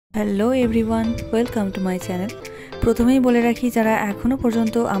Hello everyone, welcome to my channel. প্রথমেই বলে রাখি, যারা এখনও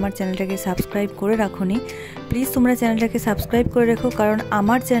পর্যন্ত আমার চ্যানেলটাকে সাবস্ক্রাইব করে রাখোনি, প্লিজ তোমরা চ্যানেলটাকে সাবস্ক্রাইব করে রেখো, কারণ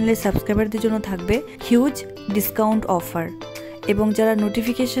আমার চ্যানেলের সাবস্ক্রাইবারদের জন্য থাকবে হিউজ ডিসকাউন্ট অফার। এবং যারা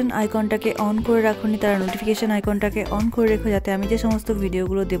নোটিফিকেশান আইকনটাকে অন করে রাখোনি, তারা নোটিফিকেশান আইকনটাকে অন করে রেখো, যাতে আমি যে সমস্ত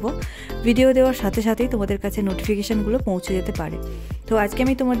ভিডিওগুলো দেবো, ভিডিও দেওয়ার সাথে সাথেই তোমাদের কাছে নোটিফিকেশানগুলো পৌঁছে যেতে পারে। তো আজকে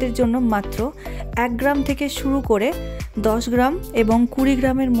আমি তোমাদের জন্য মাত্র 1 গ্রাম থেকে শুরু করে 10 গ্রাম এবং 20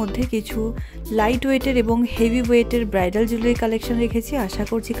 গ্রামের মধ্যে কিছু লাইট ওয়েটের এবং হেভি ওয়েটের ব্রাইডাল জুয়েলারি কালেকশন রেখেছি। আশা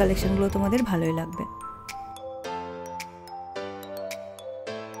করছি কালেকশনগুলো তোমাদের ভালোই লাগবে।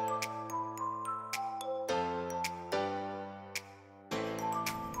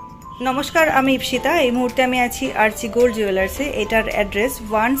 নমস্কার, আমি ইপসিতা। এই মুহূর্তে আমি আছি আর্চি গোল্ড জুয়েলার্সে। এটার address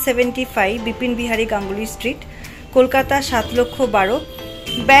 175 Bipin Bihari Ganguly street, Kolkata 7,12,000।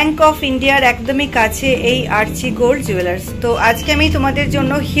 Bank of ইন্ডিয়ার একদমই কাছে এই আর্চি গোল্ড জুয়েলার্স। তো আজকে আমি তোমাদের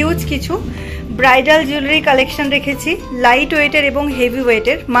জন্য হিউজ কিছু ব্রাইডাল জুয়েলারি কালেকশন রেখেছি, লাইট ওয়েটের এবং হেভি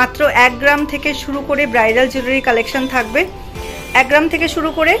ওয়েটের। মাত্র 1 গ্রাম থেকে শুরু করে ব্রাইডাল জুয়েলারি কালেকশন থাকবে। 1 গ্রাম থেকে শুরু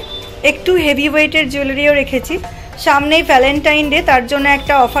করে একটু হেভি ওয়েটের জুয়েলারিও রেখেছি। সামনেই ভ্যালেন্টাইন ডে, তার জন্য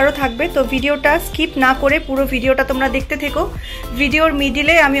একটা অফারও থাকবে। তো ভিডিওটা স্কিপ না করে পুরো ভিডিওটা তোমরা দেখতে থেকো। ভিডিওর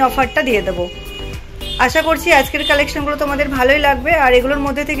মিডিলে আমি অফারটা দিয়ে দেবো। আশা করছি আজকের কালেকশনগুলো তোমাদের ভালোই লাগবে। আর এগুলোর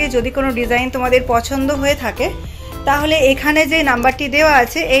মধ্যে থেকে যদি কোনো ডিজাইন তোমাদের পছন্দ হয়ে থাকে, তাহলে এখানে যে নাম্বারটি দেওয়া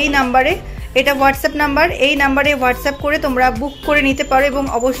আছে, এই নাম্বারে, এটা হোয়াটসঅ্যাপ নাম্বার, এই নাম্বারে হোয়াটসঅ্যাপ করে তোমরা বুক করে নিতে পারো। এবং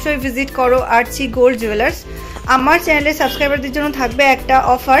অবশ্যই ভিজিট করো আর্চি গোল্ড জুয়েলার্স। আমার চ্যানেলের সাবস্ক্রাইবারদের জন্য থাকবে একটা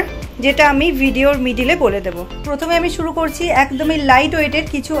অফার, যেটা আমি ভিডিওর মিডিলে বলে দেব। প্রথমে আমি শুরু করছি একদমই লাইট ওয়েটের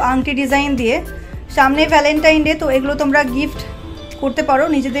কিছু আংটি ডিজাইন দিয়ে। সামনে ভ্যালেন্টাইন ডে, তো এগুলো তোমরা গিফট করতে পারো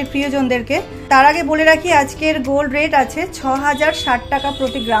নিজেদের প্রিয়জনদেরকে। তার আগে বলে রাখি, আজকের গোল্ড রেট আছে 6060 টাকা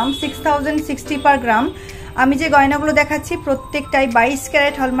প্রতি গ্রাম, 6060 পার গ্রাম। আমি যে গয়নাগুলো দেখাচ্ছি প্রত্যেকটাই 22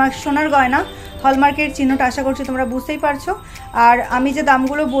 ক্যারেট হলমার্ক সোনার গয়না। হলমার্কের চিহ্নটা আশা করছি তোমরা বুঝতেই পারছো। আর আমি যে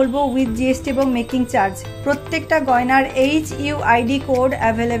দামগুলো বলবো উইথ জিএসটি এবং মেকিং চার্জ, প্রত্যেকটা গয়নার HUID কোড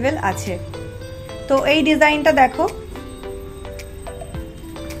অ্যাভেলেবেল আছে। তো এই ডিজাইনটা দেখো,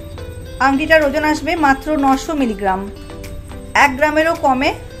 আংটিটার ওজন আসবে মাত্র 900 মিলিগ্রাম। 1 গ্রামেরও কমে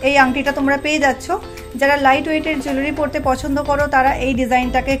এই আংটিটা তোমরা পেয়ে যাচ্ছ। যারা লাইট ওয়েটের জুয়েলারি পরতে পছন্দ করো, তারা এই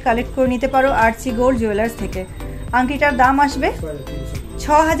ডিজাইনটাকে কালেক্ট করে নিতে পারো আর্চি গোল্ড জুয়েলার্স থেকে। আংটিটার দাম আসবে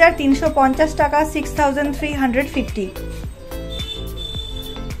 6350 টাকা, 6350।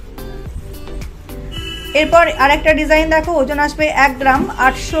 এরপর আরেকটা ডিজাইন দেখো, ওজন আসবে 1 গ্রাম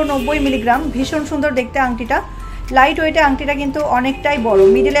 890 মিলিগ্রাম। ভীষণ সুন্দর দেখতে আংটিটা। লাইট ওয়েটে আংটিটা কিন্তু অনেকটাই বড়।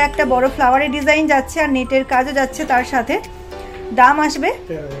 মিডিলে একটা বড় ফ্লাওয়ারের ডিজাইন যাচ্ছে আর নেটের কাজও যাচ্ছে তার সাথে। দাম আসবে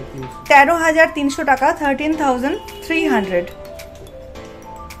 13,300 টাকা, 13,300।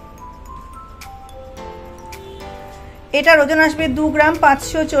 এটার ওজন আসবে 2 গ্রাম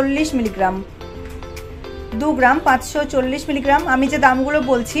 540 মিলিগ্রাম। 2 গ্রাম 540 মিলিগ্রাম। আমি যে দামগুলো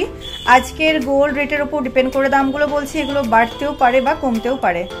বলছি আজকের গোল্ড রেটের ওপর ডিপেন্ড করে দামগুলো বলছি, এগুলো বাড়তেও পারে বা কমতেও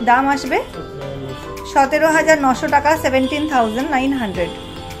পারে। দাম আসবে 17,900 টাকা, 17,900।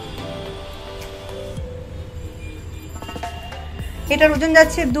 এটার ওজন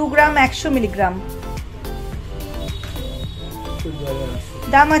যাচ্ছে 2 গ্রাম 100 মিলিগ্রাম।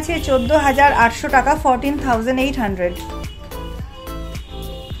 দাম আছে 14,800 টাকা, 14,800।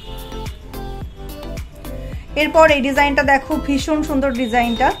 এরপর এই ডিজাইনটা দেখো, ভীষণ সুন্দর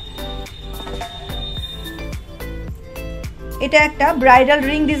ডিজাইনটা। এটা একটা ব্রাইডাল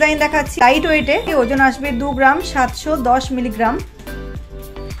রিং ডিজাইন দেখাচ্ছি, লাইট ওয়েটে। ওজন আসবে 2 গ্রাম 710 মিলিগ্রাম।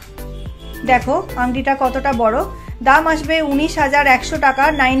 দেখো আংটিটা কতটা বড়। দাম আসবে 19,100 টাকা,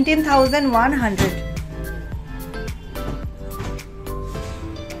 19,100।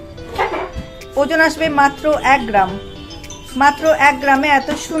 ওজন আসবে মাত্র 1 গ্রাম। মাত্র 1 গ্রামে এত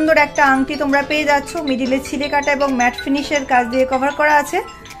সুন্দর একটা আংটি তোমরা পেয়ে যাচ্ছ। মিডিলে ছিলে কাটা এবং ম্যাট ফিনিশের কাজ দিয়ে কভার করা আছে।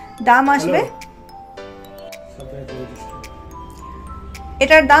 দাম আসবে,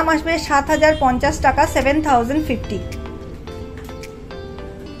 এটার দাম আসবে 7,050 টাকা, 7,050।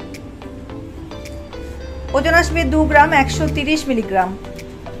 ওজন আসবে 2 গ্রাম 130 মিলিগ্রাম।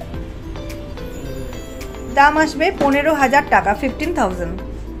 দাম আসবে 15,000 টাকা, 15,000।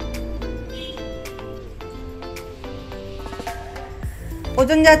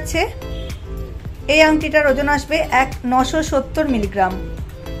 ওজন যাচ্ছে, এই আংটিটার ওজন আসবে 970 মিলিগ্রাম।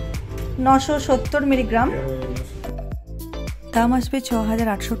 970 মিলিগ্রাম। দাম আসবে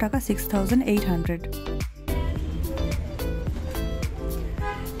 6,800 টাকা, 6,800।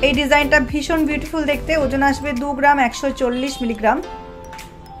 এই ডিজাইনটা ভীষণ বিউটিফুল দেখতে। ওজন আসবে 2 গ্রাম 140 মিলিগ্রাম।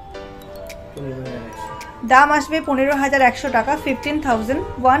 দাম আসবে 15,100 টাকা,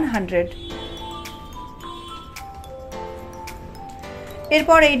 15,100।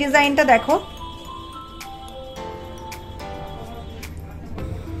 এরপর এই ডিজাইনটা দেখো,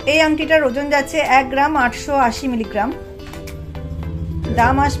 এই আংটিটার ওজন যাচ্ছে 1 গ্রাম 880 মিলিগ্রাম,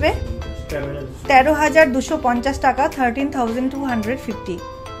 দাম আসবে 13,250 টাকা, 13,250।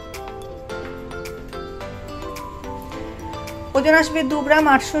 ওজন আসবে 2 গ্রাম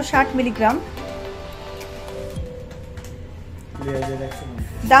 860 মিলিগ্রাম,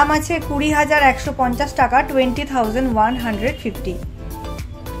 দাম আছে 20,150 টাকা, 20,150।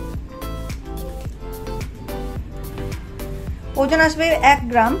 ওজন আসবে 1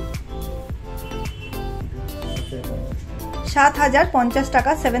 গ্রাম 7,050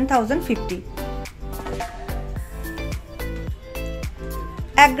 টাকা, 7,050।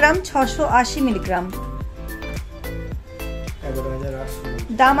 1 গ্রাম 680 মিলিগ্রাম,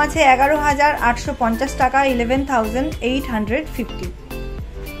 দাম আছে 11,850 টাকা, 11,850।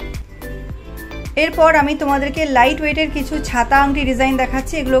 এরপর আমি তোমাদেরকে লাইট ওয়েটের কিছু ছাতা আংটি ডিজাইন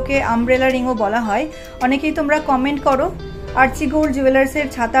দেখাচ্ছি, এগুলোকে আমব্রেলা রিংও বলা হয়। অনেকেই তোমরা কমেন্ট করো আরচি গোল্ড জুয়েলার্সের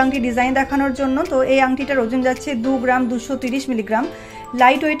ছাতা আংটি ডিজাইন দেখানোর জন্য। তো এই আংটিটার ওজন যাচ্ছে 2 গ্রাম 230 মিলিগ্রাম।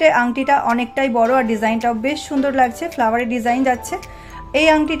 লাইট ওয়েটে আংটিটা অনেকটাই বড় আর ডিজাইনটাও বেশ সুন্দর লাগছে, ফ্লাওয়ারের ডিজাইন যাচ্ছে। এই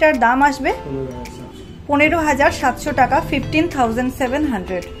আংটিটার দাম আসবে 15,700 টাকা,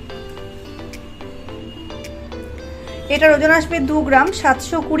 15,700। এটার ওজন আসবে 2 গ্রাম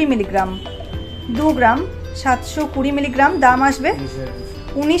 720 মিলিগ্রাম, 2 গ্রাম 720 মিলিগ্রাম, দাম আসবে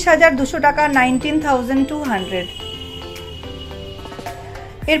 19,200 টাকা, 19,200।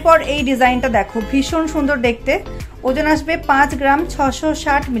 এরপর এই ডিজাইনটা দেখো, ভীষণ সুন্দর দেখতে। ওজন আসবে 5 গ্রাম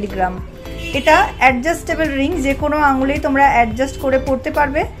 660 মিলিগ্রাম। এটা অ্যাডজাস্টেবল রিং, যে কোনো আঙুলেই তোমরা অ্যাডজাস্ট করে পড়তে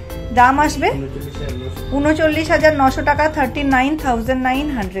পারবে। দাম আসবে 39,900 টাকা,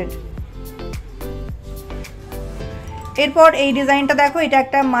 39,900। এরপর এই ডিজাইনটা দেখো, এটা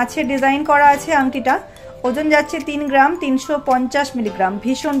একটা মাছের ডিজাইন করা আছে আংটিটা। ওজন যাচ্ছে 3 গ্রাম 350 মিলিগ্রাম,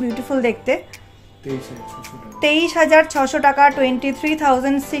 ভীষণ বিউটিফুল দেখতে। 23,600 টাকা,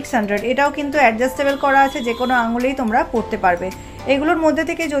 23,600। এটাও কিন্তু অ্যাডজাস্টেবল করা আছে, যে কোনো আঙুলেই তোমরা পড়তে পারবে। এগুলোর মধ্যে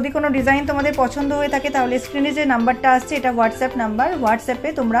থেকে যদি কোনো ডিজাইন তোমাদের পছন্দ হয়ে থাকে তাহলে স্ক্রিনে যে নাম্বারটা আসছে এটা হোয়াটসঅ্যাপ নাম্বার, হোয়াটসঅ্যাপে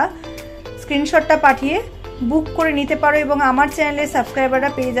তোমরা স্ক্রিনশটটা পাঠিয়ে বুক করে নিতে পারো এবং আমার চ্যানেলে সাবস্ক্রাইবাররা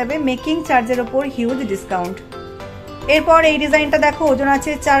পেয়ে যাবে মেকিং চার্জের ওপর হিউজ ডিসকাউন্ট। এরপর এই ডিজাইনটা দেখো, ওজন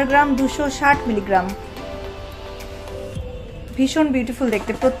আছে 4 গ্রাম 260 মিলিগ্রাম, ভীষণ বিউটিফুল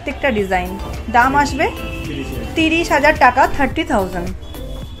দেখতে প্রত্যেকটা ডিজাইন। দাম আসবে 30,000 টাকা, 30,000।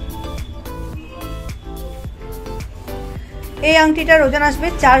 এই আংটিটার ওজন আসবে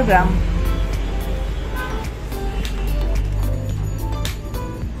 4 গ্রাম,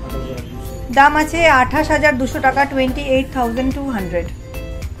 দাম আছে 28,200 টাকা, 28,200।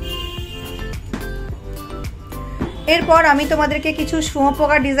 এরপর আমি তোমাদেরকে কিছু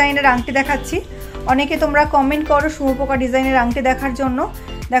শুঁয়োপোকা ডিজাইনের আংটি দেখাচ্ছি। অনেকে তোমরা কমেন্ট করো শুঁয়োপোকা ডিজাইনের আংটি দেখার জন্য।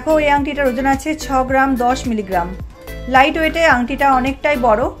 দেখো এই আংটিটার ওজন আছে 6 গ্রাম 10 মিলিগ্রাম। লাইট ওয়েটে আংটিটা অনেকটাই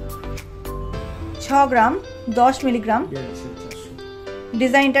বড়, 6 গ্রাম 10 মিলিগ্রাম।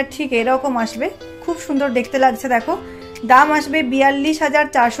 ডিজাইনটা ঠিক এরকম আসবে, খুব সুন্দর দেখতে লাগছে দেখো। দাম আসবে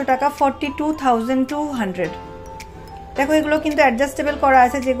 42,400 টাকা, 42,200। দেখো এগুলো কিন্তু অ্যাডজাস্টেবল করা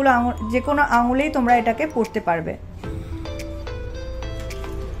আছে, যেগুলো যে কোনো আঙুলেই তোমরা এটাকে পরতে পারবে।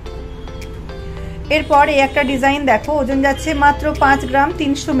 এরপর এই একটা ডিজাইন দেখো, ওজন যাচ্ছে মাত্র 5 গ্রাম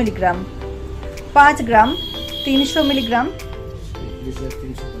 300 মিলিগ্রাম, 5 গ্রাম 300 মিলিগ্রাম।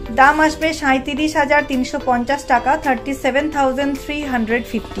 দাম আসবে 37,350 টাকা,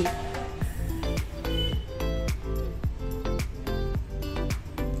 37,350।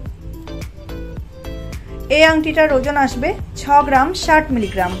 এই আংটিটার ওজন আসবে 6 গ্রাম 60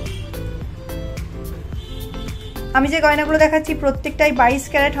 মিলিগ্রাম। আমি যে গয়নাগুলো দেখাচ্ছি প্রত্যেকটাই 22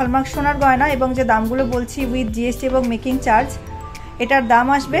 ক্যারেট হলমার্ক সোনার গয়না এবং যে দামগুলো বলছি উইথ জিএসটি এবং মেকিং চার্জ, এটার দাম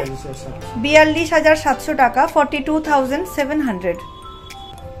আসবে 42,700 টাকা, 42,700।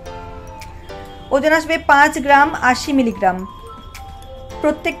 ওজন আসবে 5 গ্রাম 80 মিলিগ্রাম।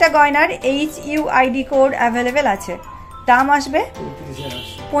 প্রত্যেকটা গয়নার HUID কোড অ্যাভেলেবেল আছে। দাম আসবে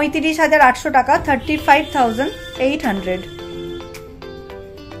 35,800 টাকা, 35,800।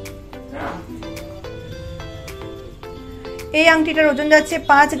 এই আংটিটার ওজন যাচ্ছে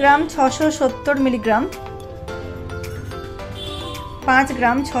 5 গ্রাম 670 মিলিগ্রাম, 5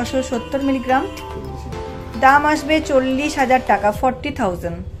 গ্রাম 670 মিলিগ্রাম। দাম আসবে 40,000 টাকা,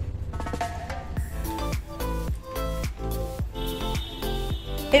 40,000।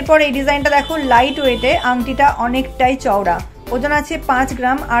 এরপর এই ডিজাইনটা দেখো, লাইট ওয়েটে আংটিটা অনেকটাই চওড়া, ওজন আছে 5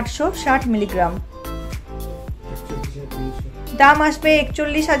 গ্রাম 860 মিলিগ্রাম। দাম আসবে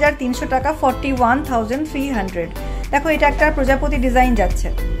 41,300 টাকা, 41,300। দেখো এটা একটা প্রজাপতি ডিজাইন যাচ্ছে।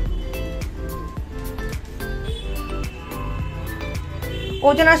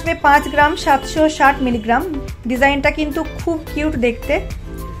 ওজন আসবে 5 গ্রাম 760 মিলিগ্রাম। ডিজাইনটা কিন্তু খুব কিউট দেখতে।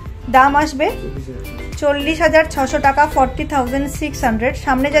 দাম আসবে 40,600 টাকা, 40,600।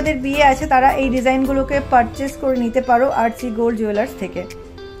 সামনে যাদের বিয়ে আছে তারা এই ডিজাইনগুলোকে পারচেস করে নিতে পারো আরচি গোল্ড জুয়েলার্স থেকে।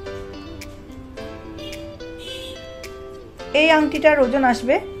 এই আংটিটার ওজন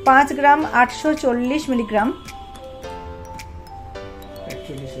আসবে 5 গ্রাম 840 মিলিগ্রাম।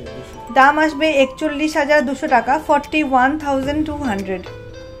 দাম আসবে 41,200 টাকা, 41,200।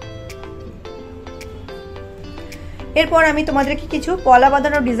 এরপর আমি তোমাদেরকে কিছু পলা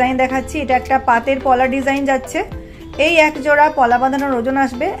বাঁধানোর ডিজাইন দেখাচ্ছি। এটা একটা পাতের পলা ডিজাইন যাচ্ছে। এই এক জোড়া পলা বাঁধানোর ওজন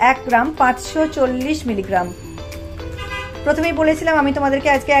আসবে 1 গ্রাম 540 মিলিগ্রাম। প্রথমেই বলেছিলাম আমি তোমাদেরকে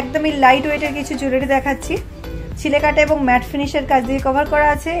আজকে একদমই লাইট ওয়েটের কিছু জুয়েলারি দেখাচ্ছি। ছিলেকাটা এবং ম্যাট ফিনিশের কাজ দিয়ে কভার করা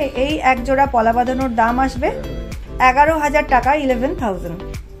আছে। এই এক জোড়া পলা বাঁধানোর দাম আসবে 11,000 টাকা, 11,000।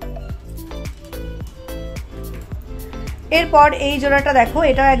 এরপর এই জোড়াটা দেখো,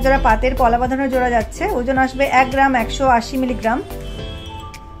 এটা এক জোড়া পাতের পলা বাঁধানোর জোড়া যাচ্ছে। ওজন আসবে 1 গ্রাম 180 মিলিগ্রাম।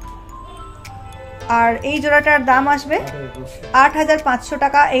 আর এই জোড়াটার দাম আসবে 8,500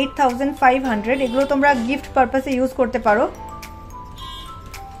 টাকা, 8,500। এগুলো তোমরা গিফট পারপাসে ইউজ করতে পারো।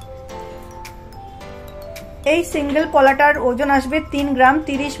 এই সিঙ্গেল পলাটার ওজন আসবে 3 গ্রাম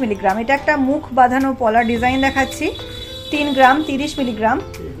 30 মিলিগ্রাম। এটা একটা মুখ বাঁধানো পলা ডিজাইন দেখাচ্ছি। 3 গ্রাম 30 মিলিগ্রাম।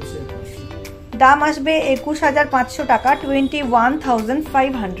 দাম আসবে 21,500 টাকা,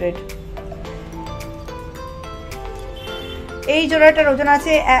 21,500। এই জোড়াটার ওজন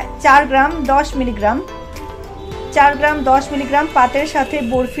আছে 4 গ্রাম 10 মিলিগ্রাম। 4 গ্রাম 10 মিলিগ্রাম। পাতের সাথে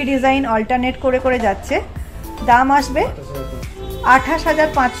বরফি ডিজাইন অল্টারনেট করে করে যাচ্ছে। দাম আসবে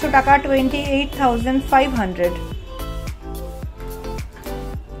 28,500 টাকা, 28,500।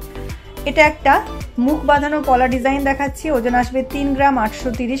 এটা একটা মুখ বাঁধানো পলা ডিজাইন দেখাচ্ছি। ওজন আসবে 3 গ্রাম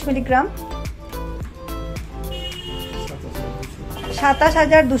 830 মিলিগ্রাম।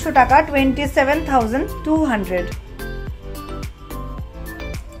 27,200 টাকা, 27,200।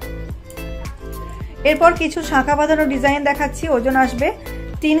 এরপর কিছু শাঁখা বাঁধানো ডিজাইন দেখাচ্ছি। ওজন আসবে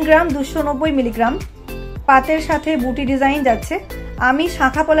 3 গ্রাম 290 মিলিগ্রাম। পাতের সাথে বুটি ডিজাইন যাচ্ছে। আমি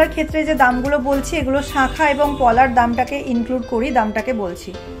শাঁখা পলার ক্ষেত্রে যে দামগুলো বলছি এগুলো শাঁখা এবং পলার দামটাকে ইনক্লুড করি, দামটাকে বলছি।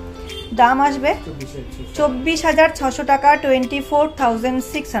 দাম আসবে 24,600 টাকা,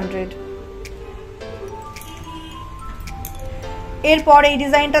 24,600। এরপর এই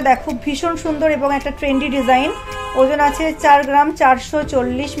ডিজাইনটা দেখো, ভীষণ সুন্দর এবং একটা ট্রেন্ডি ডিজাইন। ওজন আছে 4 গ্রাম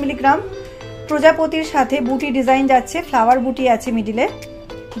 440 মিলিগ্রাম। প্রজাপতির সাথে বুটি ডিজাইন যাচ্ছে, ফ্লাওয়ার বুটি আছে মিডিলে।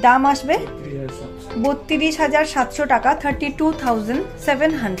 দাম আসবে 32,700 টাকা,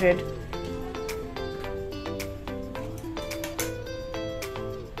 32,700।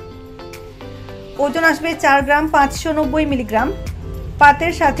 ওজন আসবে 4 গ্রাম 590 মিলিগ্রাম।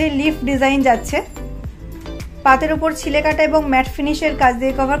 পাতের সাথে লিফ ডিজাইন যাচ্ছে। পাতের উপর ছিলেকাটা এবং ম্যাট ফিনিশের কাজ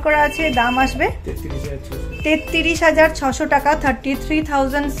দিয়ে কভার করা আছে। দাম আসবে 33,600 টাকা,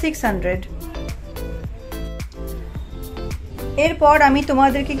 33,600। এরপর আমি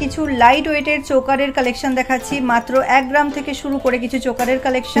তোমাদেরকে কিছু লাইট ওয়েটের চোকারের কালেকশন দেখাচ্ছি। মাত্র 1 গ্রাম থেকে শুরু করে কিছু চোকারের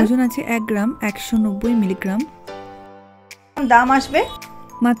কালেকশন। ওজন আছে 1 গ্রাম 190 মিলিগ্রাম। দাম আসবে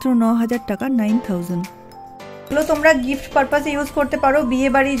মাত্র 9,000 টাকা, 9,000। এগুলো তোমরা গিফট পারপাসে ইউজ করতে পারো। বিয়ে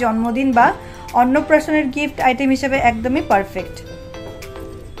বাড়ি, জন্মদিন বা অন্নপ্রাশনের গিফট আইটেম হিসেবে একদমই পারফেক্ট।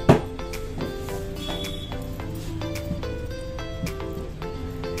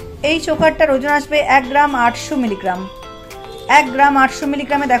 এই চোকারটার ওজন আসবে 1 গ্রাম 800 মিলিগ্রাম। 1 গ্রাম 800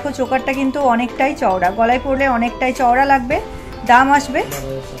 মিলিগ্রামে দেখো চোকারটা কিন্তু অনেকটাই চওড়া, গলায় পড়লে অনেকটাই চওড়া লাগবে। দাম আসবে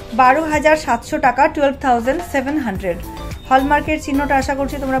 12,700 টাকা, 12,700। হলমার্কের চিহ্নটা আশা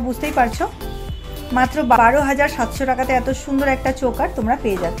করছি তোমরা বুঝতেই পারছো। মাত্র 12,700 টাকাতে এত সুন্দর একটা চোকার তোমরা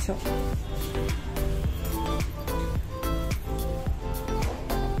পেয়ে যাচ্ছ।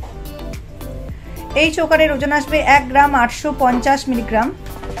 এই চোকারের ওজন আসবে 1 গ্রাম 850 মিলিগ্রাম।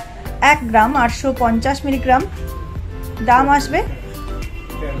 1 গ্রাম 850 মিলিগ্রাম। দাম আসবে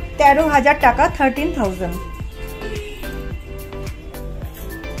 13,000 টাকা, 13,000।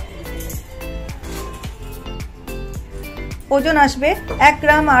 ওজন আসবে 1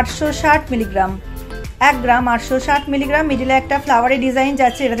 গ্রাম 860 মিলিগ্রাম। 1 গ্রাম 860 মিলিগ্রাম। মিডিলে একটা ফ্লাওয়ারের ডিজাইন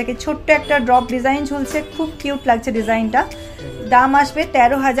যাচ্ছে। এটা থেকে ছোট্ট একটা ড্রপ ডিজাইন ঝুলছে, খুব কিউট লাগছে ডিজাইনটা। দাম আসবে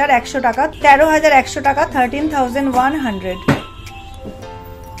 13,100 টাকা, 13,100 টাকা, 13,100।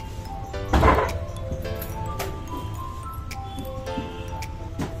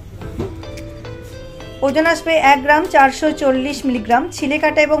 ওজন আসবে 1 গ্রাম 440 মিলিগ্রাম।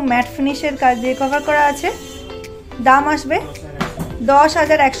 ছিলেকাটা এবং ম্যাট ফিনিশের কাজ দিয়ে কভার করা আছে। দাম আসবে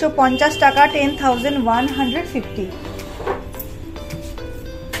 10,150 টাকা, 10,150।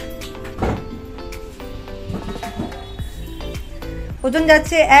 ওজন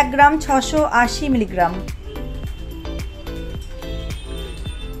যাচ্ছে 1 গ্রাম 680 মিলিগ্রাম।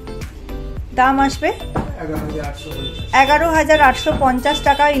 দাম আসবে 11,850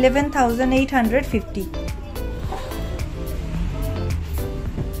 টাকা, 11,850।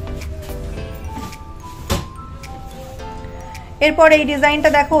 এরপর এই ডিজাইনটা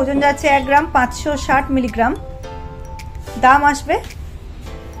দেখো, ওজন যাচ্ছে 1 গ্রাম 560 মিলিগ্রাম। দাম আসবে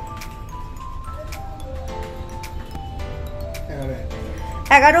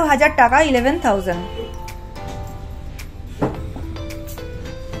 11,000 টাকা, 11,000।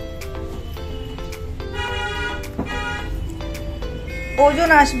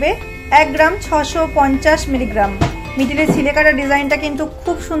 ওজন আসবে 1 গ্রাম 650 মিলিগ্রাম। মিডিলে ছিলে কাটা ডিজাইনটা কিন্তু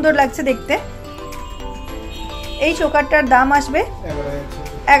খুব সুন্দর লাগছে দেখতে। এই চোকারটার দাম আসবে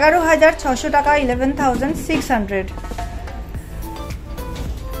 11,600 টাকা, 11,600।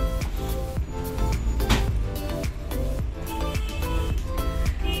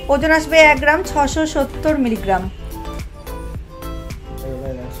 ওজন আসবে 1 গ্রাম 670 মিলিগ্রাম।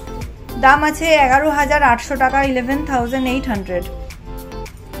 দাম আছে 11,800 টাকা, 11,800।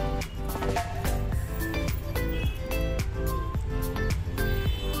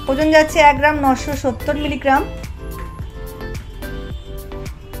 ওজন যাচ্ছে 1 গ্রাম 970 মিলিগ্রাম।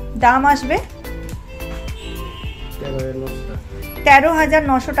 দাম আসবে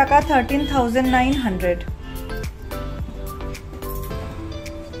 13,900 টাকা, 13,900।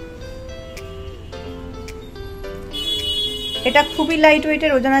 এটা খুবই লাইট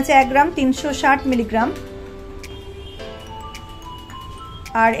ওয়েটের, ওজন আছে 1 গ্রাম 360 মিলিগ্রাম।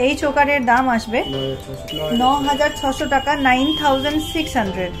 আর এই চোকারের দাম আসবে 9,600 টাকা,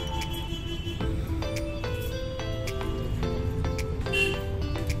 9,600।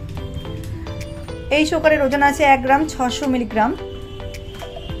 এই চোকারের ওজন আছে 1 গ্রাম 600 মিলিগ্রাম।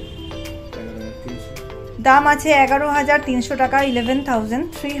 দাম আছে 11,300 টাকা,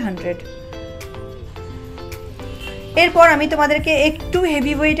 11,300। এরপর আমি তোমাদেরকে একটু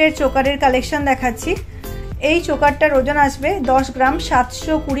হেভি ওয়েটের চোকারের কালেকশন দেখাচ্ছি। এই চোকারটার ওজন আসবে 10 গ্রাম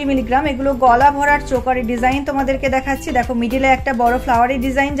 720 মিলিগ্রাম। এগুলো গলা ভরার চোকারের ডিজাইন তোমাদেরকে দেখাচ্ছি। দেখো, মিডিলে একটা বড় ফ্লাওয়ারের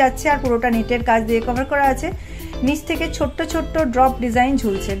ডিজাইন যাচ্ছে আর পুরোটা নেটের কাজ দিয়ে কভার করা আছে। নিচ থেকে ছোট্ট ছোট্ট ড্রপ ডিজাইন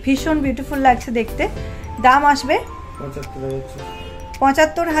ঝুলছে, ভীষণ বিউটিফুল লাগছে দেখতে। দাম আসবে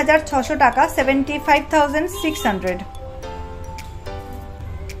 75,600 টাকা, 75,600।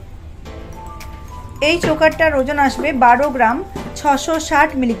 এই চোকারটার ওজন আসবে 12 গ্রাম 660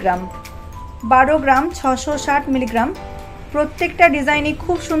 মিলিগ্রাম। 12 গ্রাম 660 মিলিগ্রাম। প্রত্যেকটা ডিজাইনই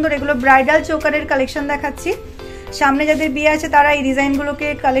খুব সুন্দর। এগুলো ব্রাইডাল চোকারের কালেকশন দেখাচ্ছি। সামনে যাদের বিয়ে আছে তারা এই ডিজাইনগুলোকে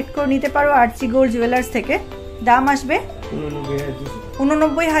কালেক্ট করে নিতে পারো আরচি গোল্ড জুয়েলার্স থেকে। দাম আসবে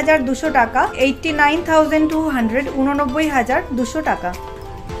 89,200 টাকা, 89,200, 89,200 টাকা।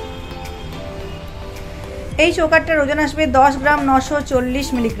 এই চোকারটার ওজন আসবে 10 গ্রাম 940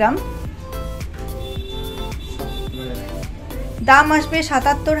 মিলিগ্রাম। দাম আসবে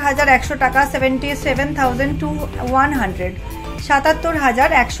 77,100 টাকা, 77,100,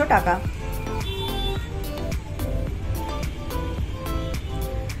 77,100 টাকা।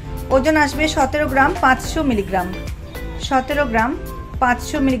 ওজন আসবে 17 গ্রাম 500 মিলিগ্রাম। 17 গ্রাম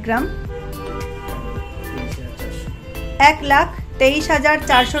 500 মিলিগ্রাম।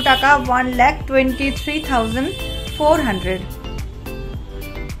 1,23,400 টাকা, 1,23,400।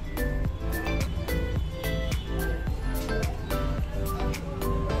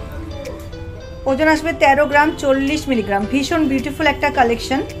 ওজন আসবে 13 গ্রাম 40 মিলিগ্রাম। ভীষণ বিউটিফুল একটা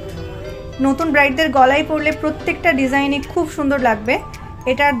কালেকশন। নতুন ব্রাইডদের গলায় পরলে প্রত্যেকটা ডিজাইনই খুব সুন্দর লাগবে।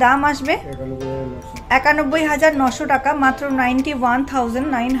 এটার দাম আসবে 91,900 টাকা, মাত্র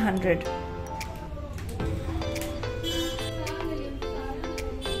 91,900।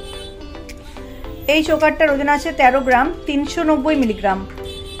 এই চোকারটার ওজন আছে 13 গ্রাম 390 মিলিগ্রাম।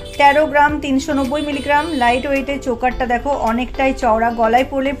 13 গ্রাম 390 মিলিগ্রাম। লাইট ওয়েটের চোকারটা দেখো, অনেকটাই চওড়া। গলায়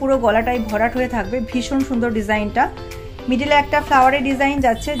পরলে পুরো গলাটাই ভরাট হয়ে থাকবে। ভীষণ সুন্দর ডিজাইনটা। মিডিলে একটা ফ্লাওয়ারের ডিজাইন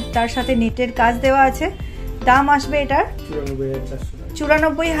যাচ্ছে, তার সাথে নেটের কাজ দেওয়া আছে। দাম আসবে এটার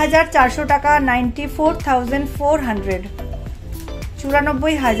 94,400 টাকা, 94,400,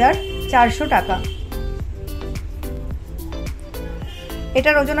 94,400 টাকা।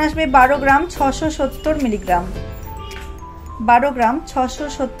 এটার ওজন আসবে 12 গ্রাম 670 মিলিগ্রাম। 12 গ্রাম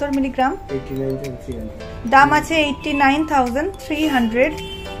 670 মিলিগ্রাম। দাম আছে 89,300,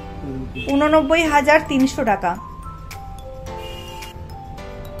 89,300 টাকা।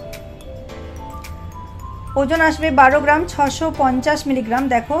 ওজন আসবে 12 গ্রাম 650 মিলিগ্রাম।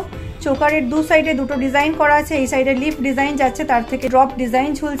 দেখো, চোকারের দু সাইডে দুটো ডিজাইন করা আছে। এই সাইডে লিফ ডিজাইন যাচ্ছে, তার থেকে ড্রপ ডিজাইন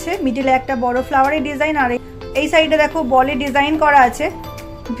ঝুলছে। মিডিলে একটা বড় ফ্লাওয়ারের ডিজাইন, আর এই সাইডে দেখো বলে ডিজাইন করা আছে।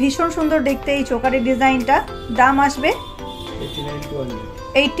 ভীষণ সুন্দর দেখতে এই চোকারের ডিজাইনটা। দাম আসবে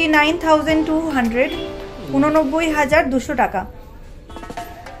 89,200 89,200 টাকা।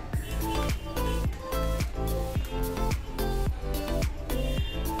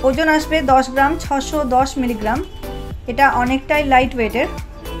 ওজন আসবে 10 গ্রাম 610 মিলিগ্রাম। এটা অনেকটাই লাইট ওয়েটের।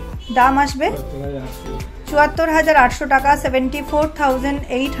 দাম আসবে 74,800 টাকা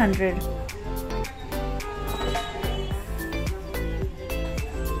 74,800।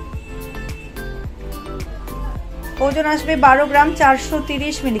 ওজন আসবে 12 গ্রাম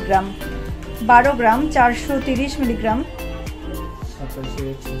 430 মিলিগ্রাম। 12 গ্রাম 430 মিলিগ্রাম।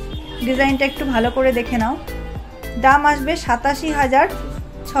 ডিজাইনটা একটু ভালো করে দেখে নাও। দাম আসবে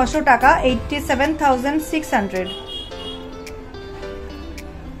 87,600 টাকা 87,600।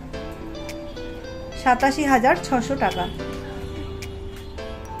 87,600 টাকা।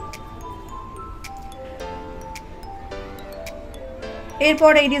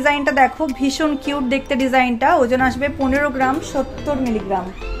 এরপর এই ডিজাইনটা দেখো, ভীষণ কিউট দেখতে ডিজাইনটা। ওজন আসবে 15 গ্রাম 70 মিলিগ্রাম।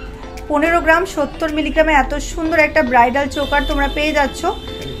 15 গ্রাম 70 মিলিগ্রামে এত সুন্দর একটা ব্রাইডাল চোকার তোমরা পেয়ে যাচ্ছ।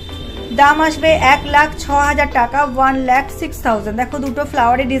 দাম আসবে 1,06,000 টাকা 1,06,000। দেখো দুটো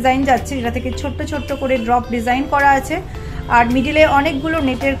ফ্লাওয়ারের ডিজাইন যাচ্ছে, যেটা থেকে ছোট্ট ছোট্ট করে ড্রপ ডিজাইন করা আছে, আর মিডিলে অনেকগুলো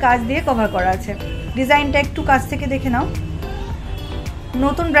নেটের কাজ দিয়ে কভার করা আছে। ডিজাইনটা একটু কাছ থেকে দেখে নাও।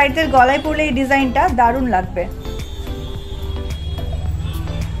 নতুন ব্রাইডদের গলায় পরলে এই ডিজাইনটা দারুণ লাগবে।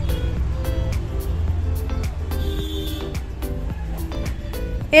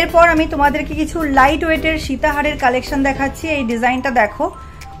 এরপর আমি তোমাদেরকে কিছু লাইট ওয়েটের সীতাহারের কালেকশন দেখাচ্ছি। এই ডিজাইনটা দেখো,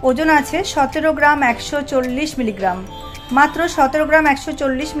 ওজন আছে 17 গ্রাম 140 মিলিগ্রাম। মাত্র 17 গ্রাম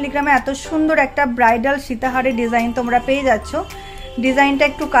 140 মিলিগ্রামে এত সুন্দর একটা ব্রাইডাল সীতাহারের ডিজাইন তোমরা পেয়ে যাচ্ছ। ডিজাইনটা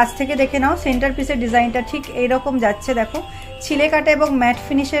একটু কাছ থেকে দেখে নাও। সেন্টার পিসের ডিজাইনটা ঠিক এইরকম যাচ্ছে। দেখো ছিলে কাটা এবং ম্যাট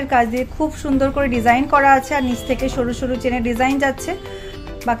ফিনিশের কাজ দিয়ে খুব সুন্দর করে ডিজাইন করা আছে, আর নিচ থেকে সরু সরু চেনের ডিজাইন যাচ্ছে।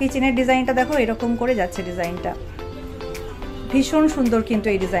 বাকি চেনের ডিজাইনটা দেখো এরকম করে যাচ্ছে। ডিজাইনটা ভীষণ সুন্দর কিন্তু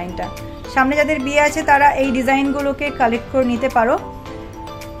এই ডিজাইনটা। সামনে যাদের বিয়ে আছে তারা এই ডিজাইনগুলোকে কালেক্ট করে নিতে পারো।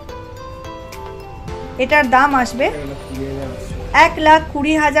 এটার দাম আসবে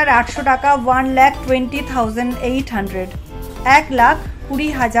 1,20,800 টাকা 1,20,800।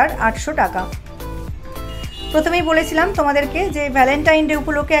 1,20,800 টাকা। প্রথমেই বলেছিলাম তোমাদেরকে যে ভ্যালেন্টাইন ডে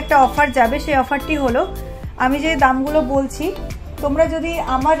উপলক্ষে একটা অফার যাবে। সেই অফারটি হলো, আমি যে দামগুলো বলছি তোমরা যদি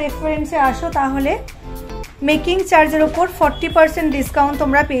আমার রেফারেন্সে আসো তাহলে মেকিং চার্জের ওপর 40% ডিসকাউন্ট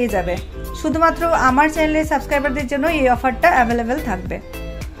তোমরা পেয়ে যাবে। শুধুমাত্র আমার চ্যানেলের সাবস্ক্রাইবারদের জন্য এই অফারটা অ্যাভেলেবেল থাকবে।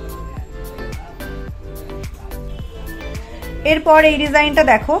 এরপর এই ডিজাইনটা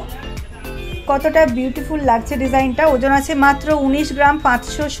দেখো কতটা বিউটিফুল লাগছে ডিজাইনটা। ওজন আছে মাত্র 19 গ্রাম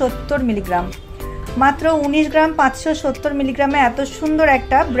 570 মিলিগ্রাম। মাত্র 19 গ্রাম 570 মিলিগ্রামে এত সুন্দর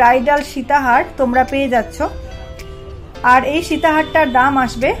একটা ব্রাইডাল সীতাহার তোমরা পেয়ে যাচ্ছ। আর এই সীতাহারটার দাম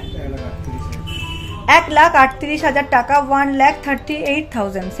আসবে 1,38,000 টাকা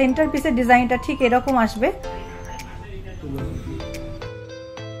 1,38,000। সেন্টার পিসের ডিজাইনটা ঠিক এরকম আসবে।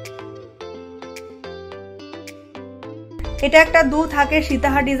 এটা একটা দু থাকের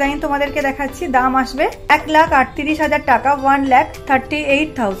সীতাহার ডিজাইন তোমাদেরকে দেখাচ্ছি। দাম আসবে 1,38,000 টাকা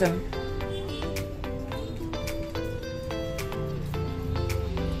 1,38,000।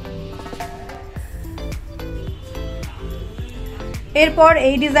 এরপর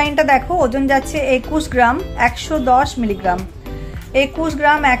এই ডিজাইনটা দেখো, ওজন যাচ্ছে 21 গ্রাম 110 মিলিগ্রাম। 21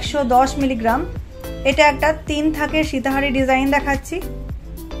 গ্রাম 110 মিলিগ্রাম। এটা একটা 3 থাকের সীতাহারি ডিজাইন দেখাচ্ছি।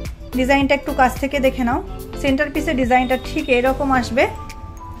 ডিজাইনটা একটু কাছ থেকে দেখে নাও। সেন্টার পিসের ডিজাইনটা ঠিক এরকম আসবে।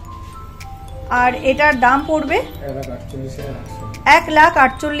 আর এটার দাম পড়বে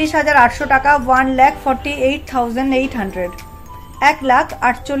 1,48,800 টাকা 1,48,800।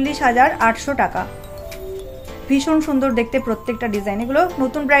 1,48,800 টাকা। ভীষণ সুন্দর দেখতে প্রত্যেকটা ডিজাইন। এগুলো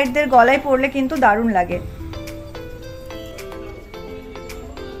নতুন ব্রাইডদের গলায় পরলে কিন্তু দারুণ লাগে।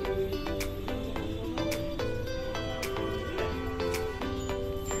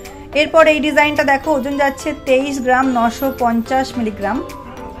 এরপর এই ডিজাইনটা দেখো, ওজন যাচ্ছে 23 গ্রাম 950 মিলিগ্রাম।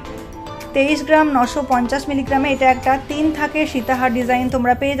 23 গ্রাম 950 মিলিগ্রামে এটা একটা 3 থাকের সীতাহার ডিজাইন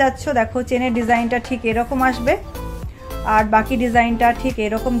তোমরা পেয়ে যাচ্ছ। দেখো চেনের ডিজাইনটা ঠিক এরকম আসবে, আর বাকি ডিজাইনটা ঠিক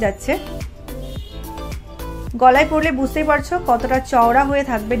এরকম যাচ্ছে। গলায় পরলে বুঝতেই পারছো কতটা চওড়া হয়ে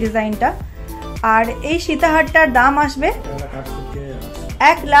থাকবে ডিজাইনটা। আর এই সীতাহারটার দাম আসবে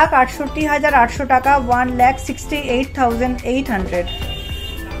 1,68,800 টাকা 1,68,800।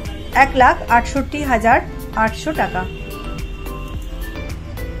 1,68,800 টাকা।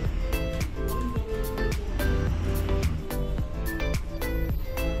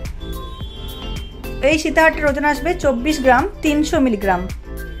 এই সীতাহারটার ওজন আসবে 24 গ্রাম 300 মিলিগ্রাম।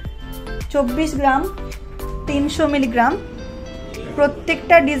 24 গ্রাম 300 মিলিগ্রাম।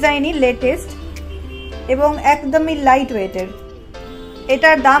 প্রত্যেকটা ডিজাইনই লেটেস্ট এবং একদমই লাইট ওয়েটের।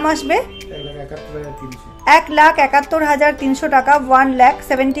 এটার দাম আসবে 1,71,300 টাকা,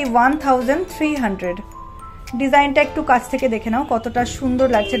 1,71,300। ডিজাইনটা একটু কাছ থেকে দেখে নাও কতটা সুন্দর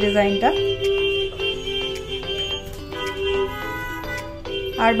লাগছে ডিজাইনটা।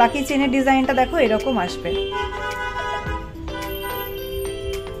 আর বাকি চেনের ডিজাইনটা দেখো এরকম আসবে।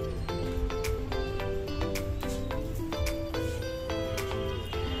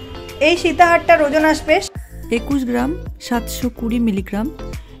 এই সীতাহারটার ওজন আসবে 21 গ্রাম 720 মিলিগ্রাম,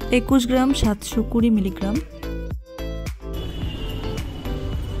 21 গ্রাম 720 মিলিগ্রাম।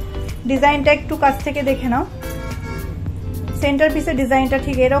 ডিজাইনটা একটু কাছ থেকে দেখে নাও। সেন্টার পিসের ডিজাইনটা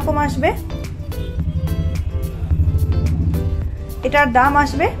ঠিক এরকম আসবে। এটার দাম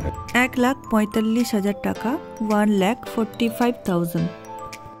আসবে 1,45,000 টাকা, 1,45,000।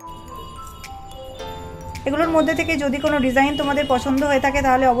 এগুলোর মধ্যে থেকে যদি কোনো ডিজাইন তোমাদের পছন্দ হয়ে থাকে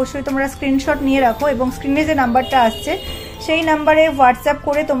তাহলে অবশ্যই তোমরা স্ক্রিনশট নিয়ে রাখো এবং স্ক্রিনে যে নাম্বারটা আসছে সেই নাম্বারে হোয়াটসঅ্যাপ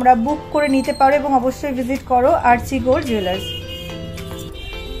করে তোমরা বুক করে নিতে পারো এবং অবশ্যই ভিজিট করো আরচি গোল্ড জুয়েলার্স।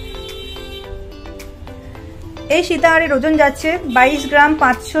 এই সীতাহারের ওজন যাচ্ছে 22 গ্রাম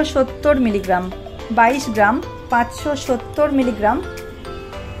 570 মিলিগ্রাম, 22 গ্রাম 570 মিলিগ্রাম।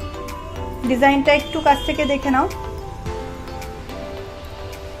 ডিজাইনটা একটু কাছ থেকে দেখে নাও।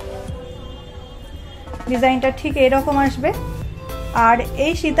 ডিজাইনটা ঠিক এরকম আসবে। আর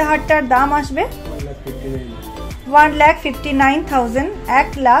এই সীতাহারটার দাম আসবে 1,59,000,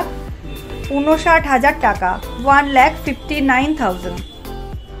 1,59,000 টাকা, 1,59,000।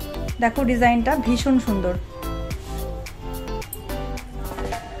 দেখো ডিজাইনটা ভীষণ সুন্দর।